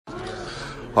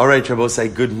All right,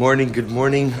 Rabbosai, good morning.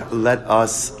 Let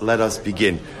us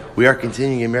begin. We are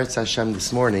continuing in Meretz Hashem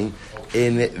this morning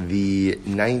in the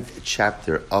 9th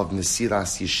chapter of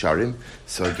Mesilas Yesharim.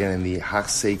 So again, in the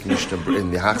Hachseik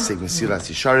Mesilas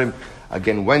Yesharim,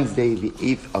 again Wednesday, the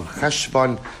 8th of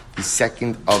Cheshvan, the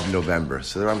 2nd of November.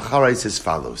 So the Ramchal writes as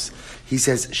follows. He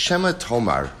says, Shema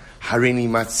Tomar, Harini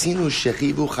Matzinu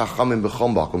Shechivu Chachamim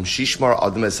B'chom Bakum, Shishmar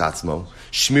Adam Es Atzmo,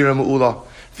 Shmira Me'ula,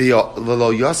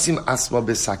 V'lo Yosim Asma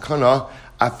B'Sakana,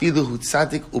 Afilu Hu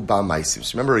Tzadik Uba Maisim.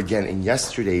 So remember again, in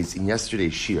yesterday's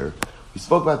shir, we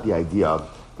spoke about the idea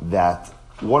that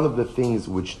one of the things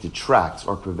which detracts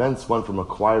or prevents one from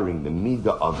acquiring the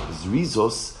midah of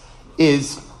zrizos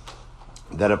is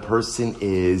that a person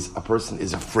is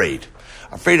afraid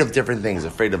of different things,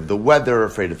 afraid of the weather,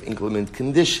 afraid of inclement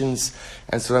conditions.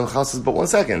 And so Ramchal says, but one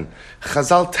second,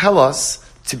 Chazal tell us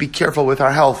to be careful with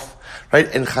our health,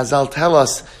 right? And Chazal tell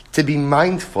us to be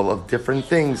mindful of different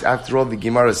things. After all, the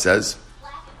Gemara says,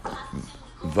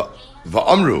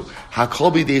 Va'amru,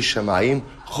 hakol b'dei shamayim,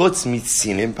 chutz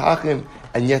mitzinim pachim.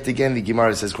 And yet again, the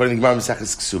Gemara says, according to the Gemara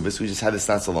Maseches Ksubis, we just had this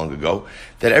not so long ago,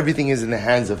 that everything is in the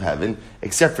hands of heaven,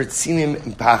 except for tzinim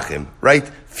and pachim, right?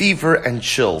 Fever and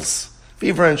chills.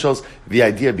 The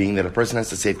idea being that a person has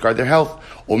to safeguard their health.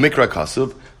 O mikra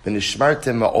kasuv,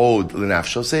 v'nishmartem ma'od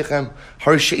l'nafsho seichem,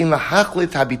 harishein lahachlit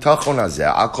habitachon hazeh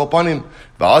al kol panim,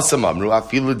 v'asam amru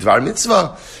afilu dvar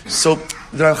mitzvah. So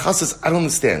the Ramchal says, I don't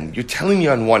understand. You're telling me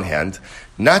on one hand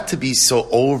not to be so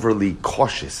overly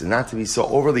cautious and not to be so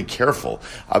overly careful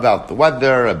about the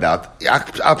weather, about the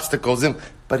obstacles,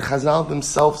 but Chazal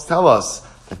themselves tell us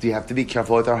that we have to be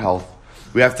careful with our health.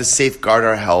 We have to safeguard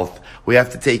our health. We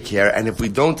have to take care, and if we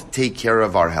don't take care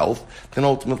of our health, then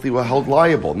ultimately we're held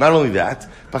liable. Not only that,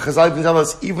 but Chazal even tell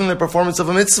us, even the performance of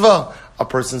a mitzvah, a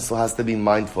person still has to be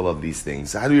mindful of these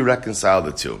things. So how do we reconcile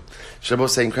the two? Shabbat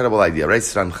say incredible idea, right?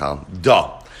 Ramchal.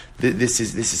 This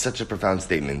is such a profound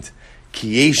statement.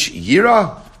 Ki yesh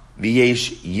yira,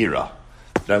 v'yesh yira.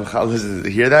 Ramchal, listen,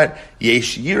 hear that?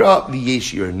 Yesh yira,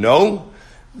 v'yesh yira. No,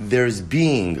 there's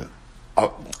being.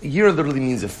 Yira literally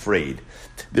means afraid.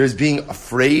 There's being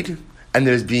afraid, and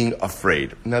there's being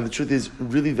afraid. Now, the truth is,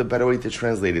 really the better way to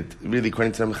translate it, really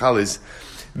according to Ramchal, is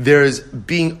there's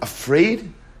being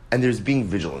afraid, and there's being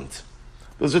vigilant.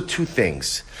 Those are two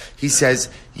things. He says,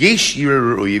 yesh yira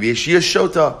ru'uya, yesh yira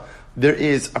shota. There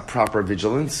is a proper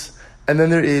vigilance, and then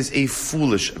there is a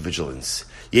foolish vigilance.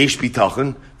 Yesh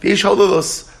bitachon, yesh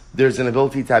halalos. There's an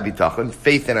ability to have bitachon,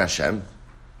 faith in Hashem,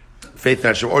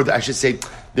 or I should say,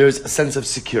 there's a sense of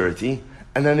security,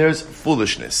 and then there's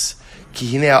foolishness. Ki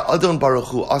hinei Adam Baruch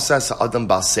Hu asas Adam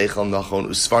bal seichel nachon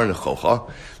usvar nechocha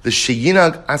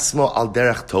l'sheyinag asmo al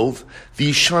derech tov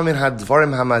v'yishar min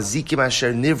hadvarim hamazikim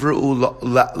asher nivru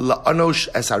la'anosh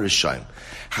es harishayim.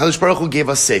 Hakadosh Baruch Hu gave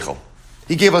us seichel.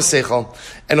 He gave us seichel,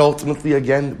 and ultimately,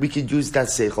 again, we could use that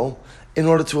seichel in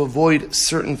order to avoid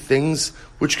certain things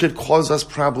which could cause us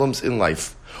problems in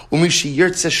life. But a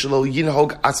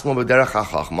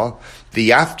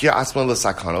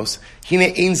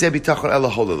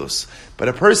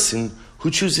person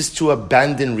who chooses to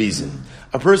abandon reason,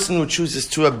 a person who chooses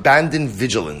to abandon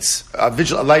vigilance, a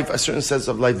certain sense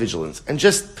of life vigilance, and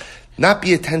just not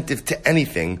be attentive to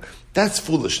anything, that's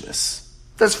foolishness.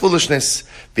 And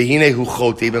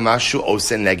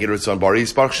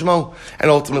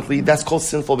ultimately, that's called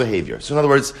sinful behavior. So in other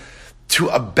words, to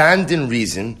abandon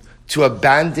reason, to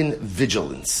abandon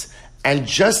vigilance, and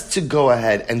just to go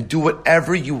ahead and do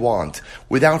whatever you want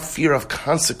without fear of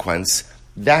consequence,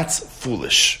 that's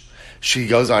foolish. She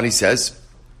goes on, he says,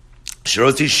 why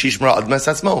is that?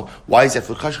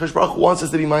 Chashkash Baruch Hu wants us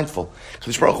to be mindful.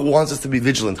 Chashkash Baruch Hu wants us to be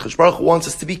vigilant. Chashkash Baruch Hu wants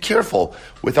us to be careful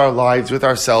with our lives, with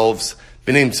ourselves.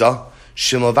 B'nimtza,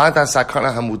 shemavada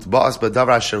sakana hamutba'as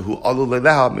b'davar asher hu alu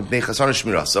leleha mipnei chasana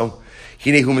shmiraso.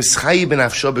 Hine hu mischayi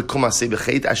b'nafsho b'kum aseh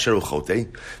b'cheit asher hu chotei.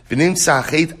 B'nimtza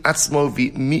hachet atzmo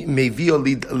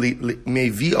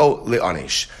mevio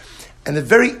le'anish. And the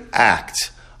very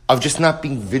act of just not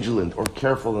being vigilant or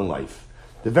careful in life,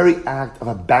 the very act of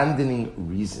abandoning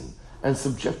reason and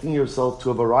subjecting yourself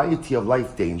to a variety of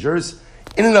life dangers,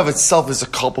 in and of itself is a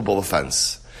culpable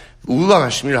offense. Ulam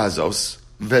hashmir hazos.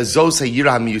 Vezos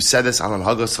hayira hamiyusedes al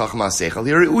hanhagos chachma seichel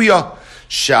hiruya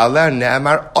she'aleh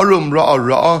ne'amar arum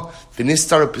ra'a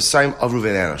v'nistar pesayim avru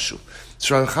v'nenashu.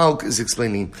 So Ramchal is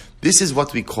explaining, this is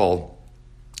what we call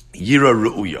yira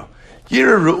ru'uya.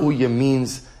 Yira ru'uya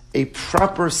means a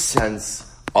proper sense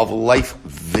of life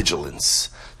vigilance.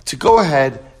 To go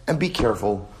ahead and be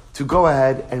careful, to go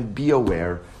ahead and be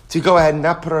aware, to go ahead and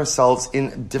not put ourselves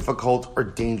in difficult or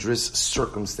dangerous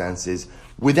circumstances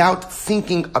without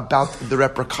thinking about the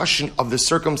repercussion of the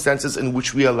circumstances in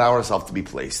which we allow ourselves to be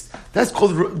placed. That's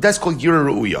called Yira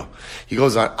Ru'uya. He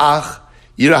goes on,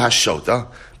 Yira Hashota,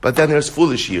 but then there's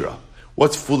foolish Yira.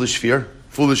 What's foolish fear?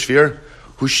 Foolish fear?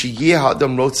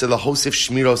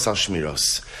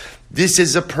 This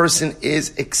is a person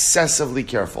is excessively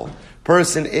careful.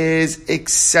 Person is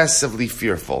excessively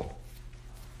fearful.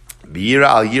 B'yira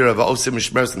al yira va'osim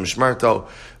mishmeres l'mishmarto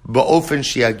ba'ofen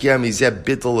shi'agia mizeh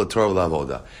bittul l'torah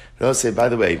l'avoda. I'll say, by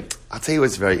the way, I'll tell you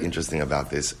what's very interesting about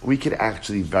this. We could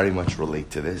actually very much relate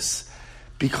to this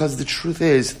because the truth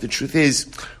is,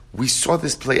 we saw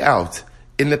this play out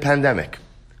in the pandemic.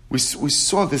 We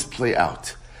saw this play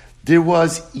out. There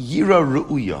was Yira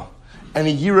Ru'uya. And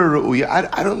a Yira Ru'uya,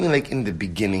 I don't mean like in the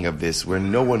beginning of this where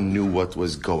no one knew what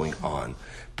was going on.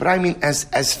 But I mean as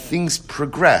things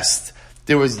progressed,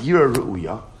 there was Yira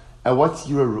Ru'uya. And what's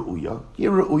Yira Ru'uya?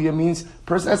 Yira Ru'uya means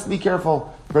person has to be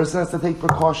careful. Person has to take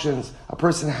precautions. A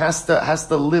person has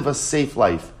to live a safe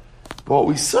life. But what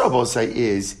we saw about say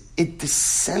is it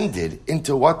descended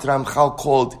into what Ramchal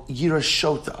called Yira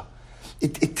Shota.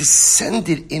 It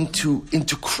descended into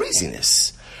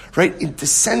craziness, right? It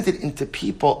descended into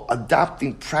people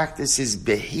adopting practices,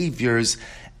 behaviors,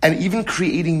 and even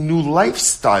creating new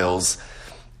lifestyles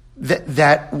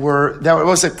that were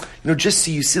like, just so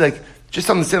you see, like, just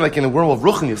understand, like in the world of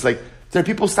Ruchnius, like, there are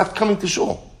people who stopped coming to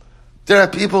shul. There are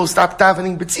people who stopped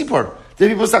davening b'tzipor. There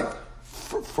are people who stopped,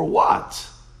 for what?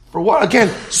 For what? Again,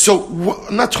 so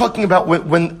I'm not talking about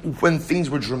when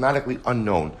things were dramatically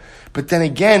unknown. But then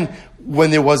again,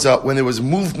 when there was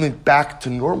movement back to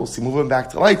normalcy, movement back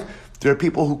to life, there are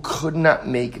people who could not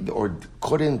make, or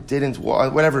couldn't, didn't,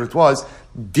 whatever it was,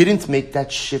 didn't make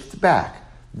that shift back.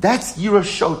 That's Yira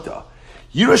Shota.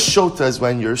 Yira Shota is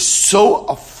when you're so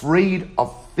afraid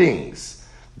of things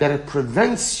that it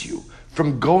prevents you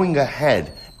from going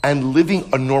ahead and living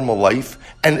a normal life,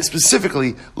 and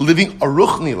specifically living a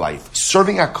ruchni life,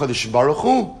 serving HaKadosh Baruch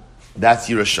Hu. That's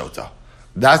Yira Shota.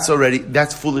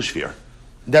 That's foolish fear.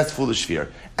 That's foolish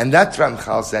fear. And that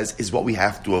Ramchal says is what we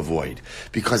have to avoid.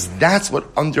 Because that's what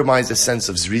undermines a sense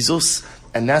of zrizus,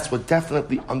 and that's what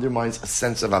definitely undermines a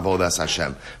sense of avodas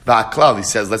Hashem. Va'aklal, he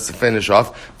says, let's finish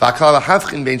off. Va'aklal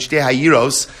ha'havchin bein shtei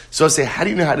hayiros. So say, how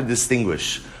do you know how to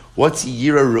distinguish? What's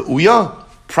Yira Ru'uya?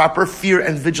 Proper fear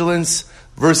and vigilance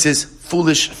versus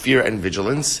foolish fear and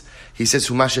vigilance. He says,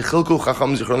 Humashechilku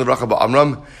chacham zichron lebracha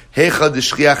ba'amram hecha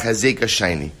d'shchiach hazek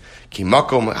hashayni. Ki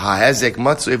makom ha'hezek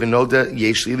matzu evenoda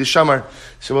yeshli l'shamar.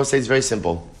 So we'll say it's very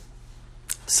simple.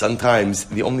 Sometimes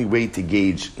the only way to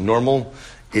gauge normal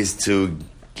is to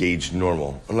gauge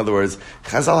normal. In other words,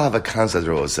 Chazal have a concept,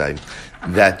 we'll say,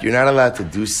 that you're not allowed to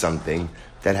do something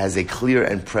that has a clear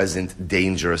and present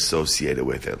danger associated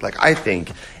with it. Like, I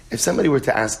think, if somebody were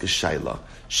to ask a shayla,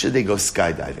 should they go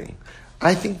skydiving?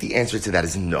 I think the answer to that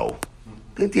is no.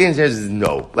 I think the answer is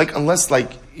no. Like, unless,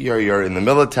 like, you're in the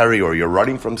military, or you're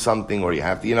running from something, or you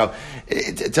have to,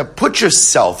 to put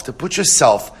yourself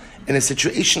in a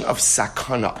situation of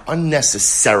sakana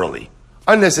unnecessarily.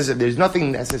 There's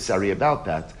nothing necessary about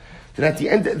that. Then at the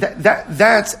end,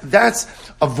 that's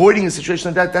avoiding a situation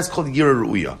like that. That's called Yira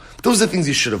Ru'uya. Those are the things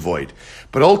you should avoid.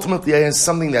 But ultimately, it is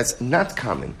something that's not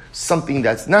common, something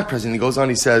that's not present. He goes on,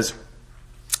 he says,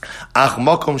 Ach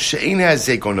makom she'ein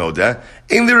hazek onoda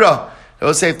ein lira.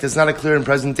 He'll say, if there's not a clear and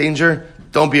present danger,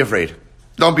 don't be afraid.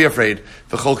 Don't be afraid.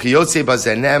 V'chol ki yotzei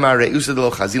bazeh ne'emar re'usa de lo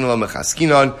chazino lo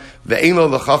mechaskinon ve'ein lo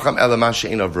l'chacham ela ma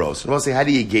she'ein avros. And we'll say, how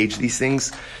do you gauge these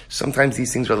things? Sometimes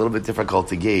these things are a little bit difficult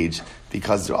to gauge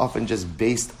because they're often just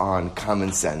based on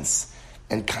common sense.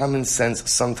 And common sense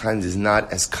sometimes is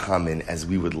not as common as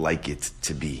we would like it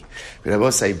to be. But I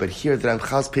will say, but here the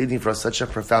Ramchal is painting for us such a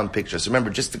profound picture. So remember,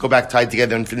 just to go back, tie it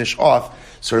together and finish off.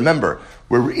 So remember,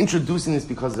 we're introducing this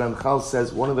because the Ramchal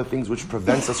says one of the things which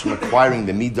prevents us from acquiring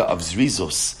the midah of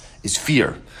zrizus is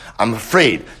fear. I'm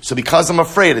afraid. So because I'm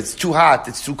afraid, it's too hot,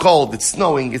 it's too cold, it's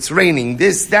snowing, it's raining,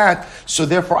 this, that. So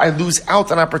therefore I lose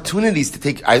out on opportunities to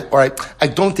take, I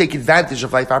don't take advantage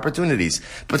of life opportunities.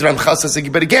 But Ramchal says,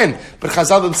 but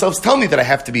Chazal themselves tell me that I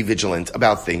have to be vigilant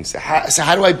about things. So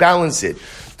how do I balance it?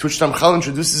 To which Ramchal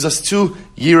introduces us to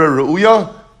Yira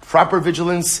Ru'uya, proper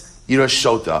vigilance, Yira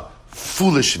Shota,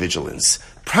 foolish vigilance.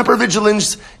 Proper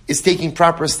vigilance is taking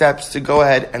proper steps to go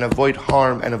ahead and avoid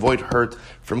harm and avoid hurt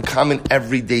from common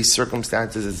everyday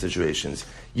circumstances and situations.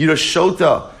 Yira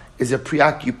Shota is a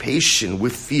preoccupation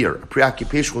with fear, a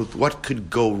preoccupation with what could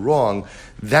go wrong.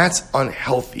 That's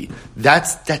unhealthy.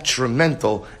 That's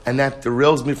detrimental, and that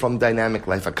derails me from dynamic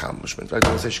life accomplishment. Right?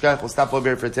 We'll stop over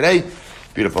here for today.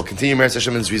 Beautiful. Continue Meretz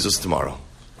Hashem and Zrizus tomorrow.